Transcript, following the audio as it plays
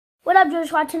What up, Joe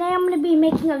Squad? Today I'm going to be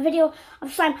making a video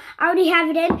of slime. I already have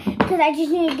it in because I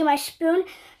just need to get my spoon.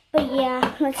 But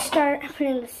yeah, let's start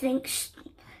putting the thing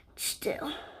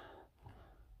still.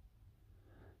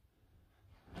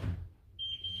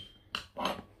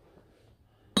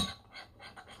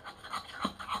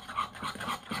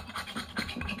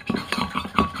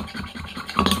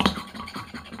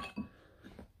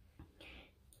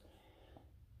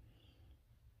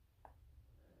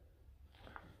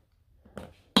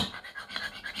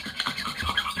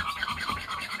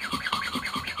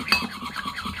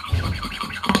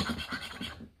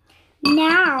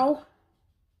 Now,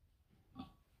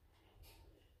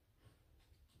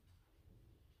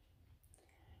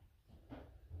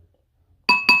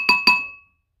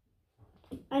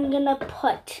 I'm gonna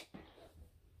put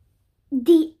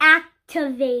the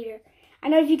activator. I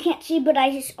know if you can't see, but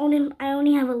I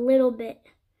only have a little bit.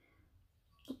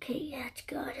 Okay, that's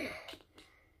got it.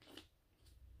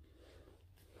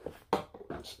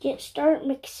 Let's start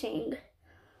mixing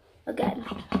again.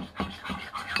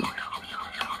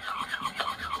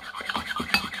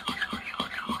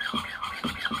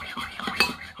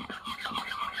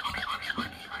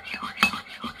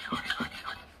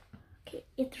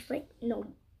 It's like no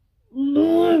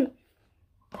more.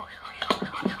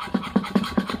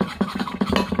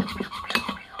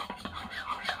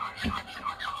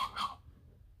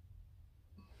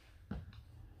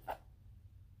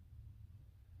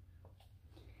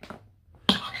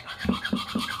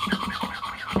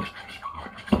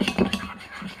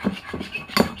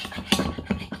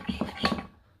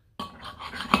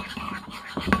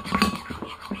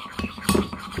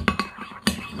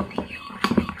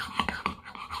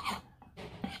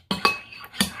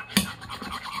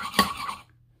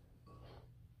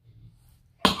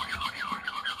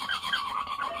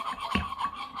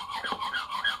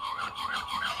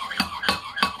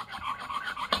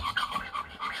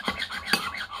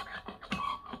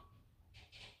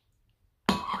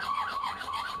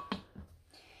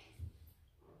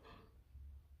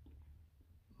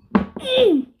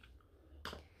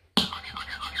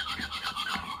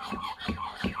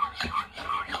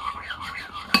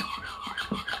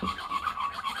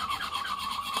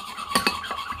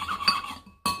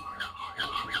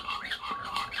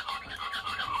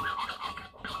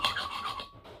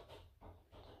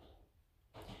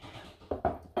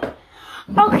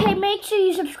 Okay, make sure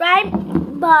you subscribe,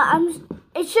 but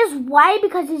it's just white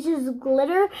because it's just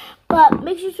glitter, but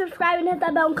make sure you subscribe and hit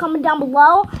that bell and comment down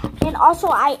below. And also,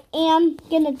 I am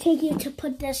going to take you to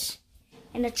put this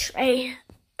in a tray.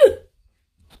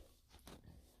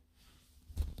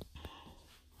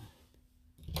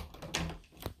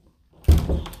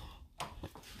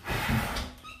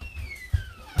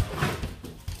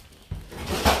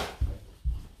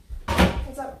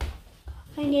 What's up?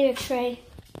 I need a tray.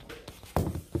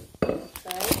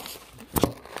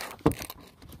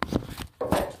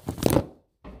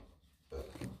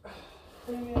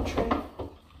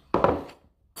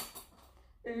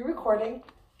 Are you recording?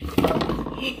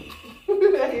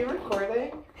 Are you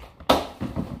recording?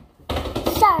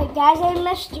 Sorry guys, I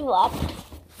messed you up.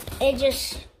 It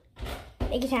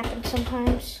can happen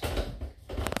sometimes.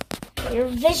 Your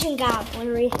vision got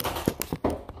blurry.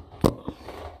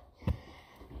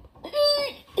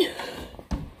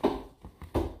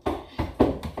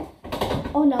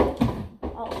 Oh no.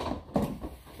 Oh.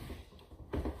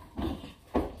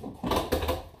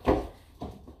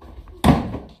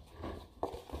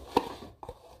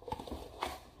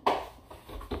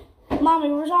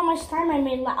 Mommy, where's all my slime I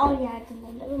made? Oh yeah,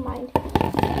 never mind.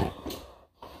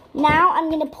 Now I'm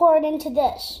gonna pour it into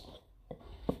this.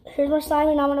 Here's my slime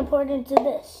and I'm gonna pour it into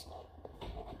this.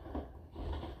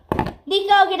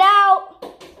 Nico, get out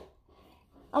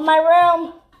of my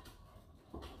room.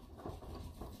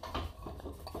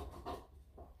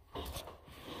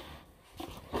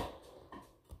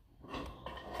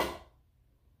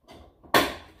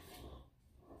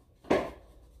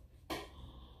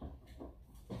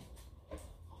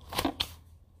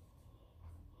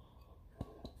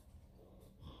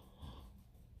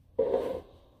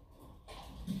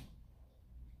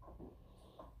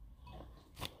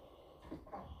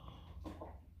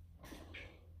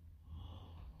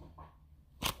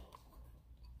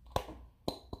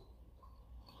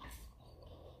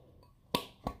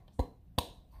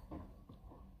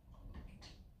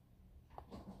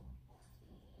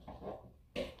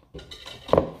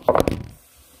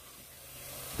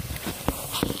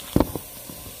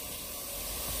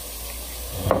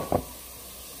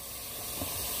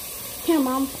 Here,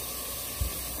 Mom.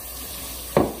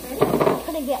 I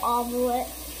couldn't get all of it.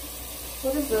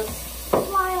 What is this?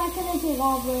 Slime, I couldn't get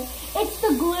all of it. It's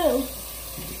the glue.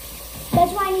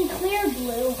 shiny clear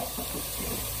blue.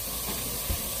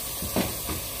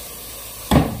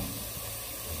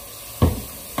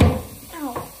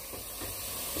 Ow.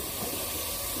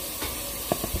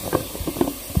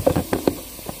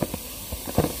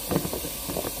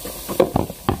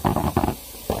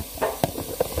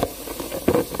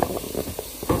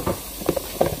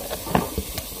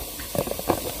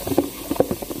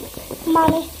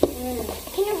 Mommy,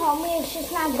 can you help me? It's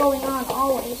just not going on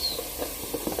always.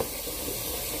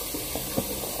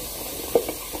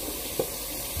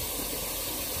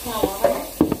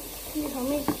 Can you help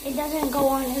me? It doesn't go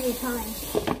on every time.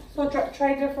 So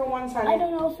try different ones, honey. I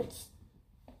don't know if it's...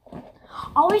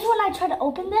 Always when I try to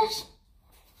open this,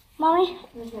 Mommy,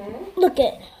 look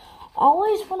it.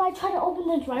 Always when I try to open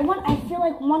this red one, I feel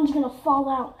like one's going to fall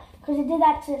out. Because I did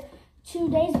that to 2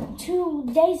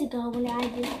 days ago when I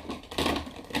did...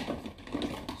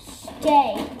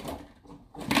 Stay.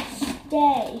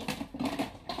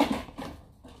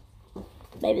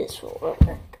 Maybe this will work.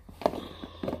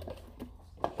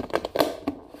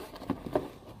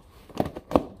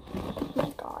 Oh my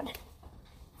God.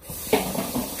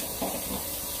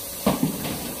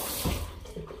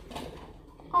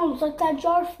 Oh, it's like that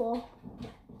jar full.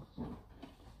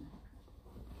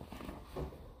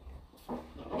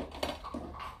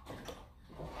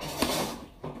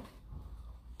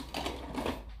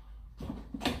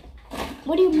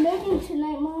 What are you making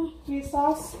tonight, Mom? Meat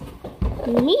sauce.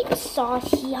 Meat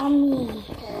sauce, yummy.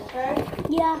 Okay.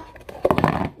 Yeah.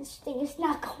 This thing is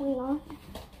not going on.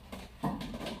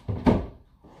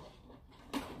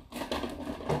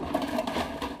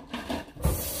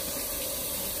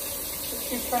 Just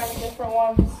keep trying different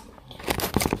ones.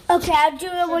 Okay, I'll do it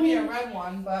Should when be you... a red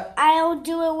one, but I'll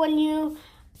do it when you...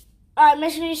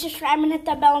 make sure you subscribe and hit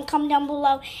that bell and comment down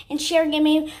below. And share and get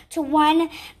me to 1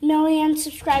 million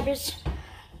subscribers.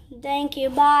 Thank you.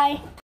 Bye.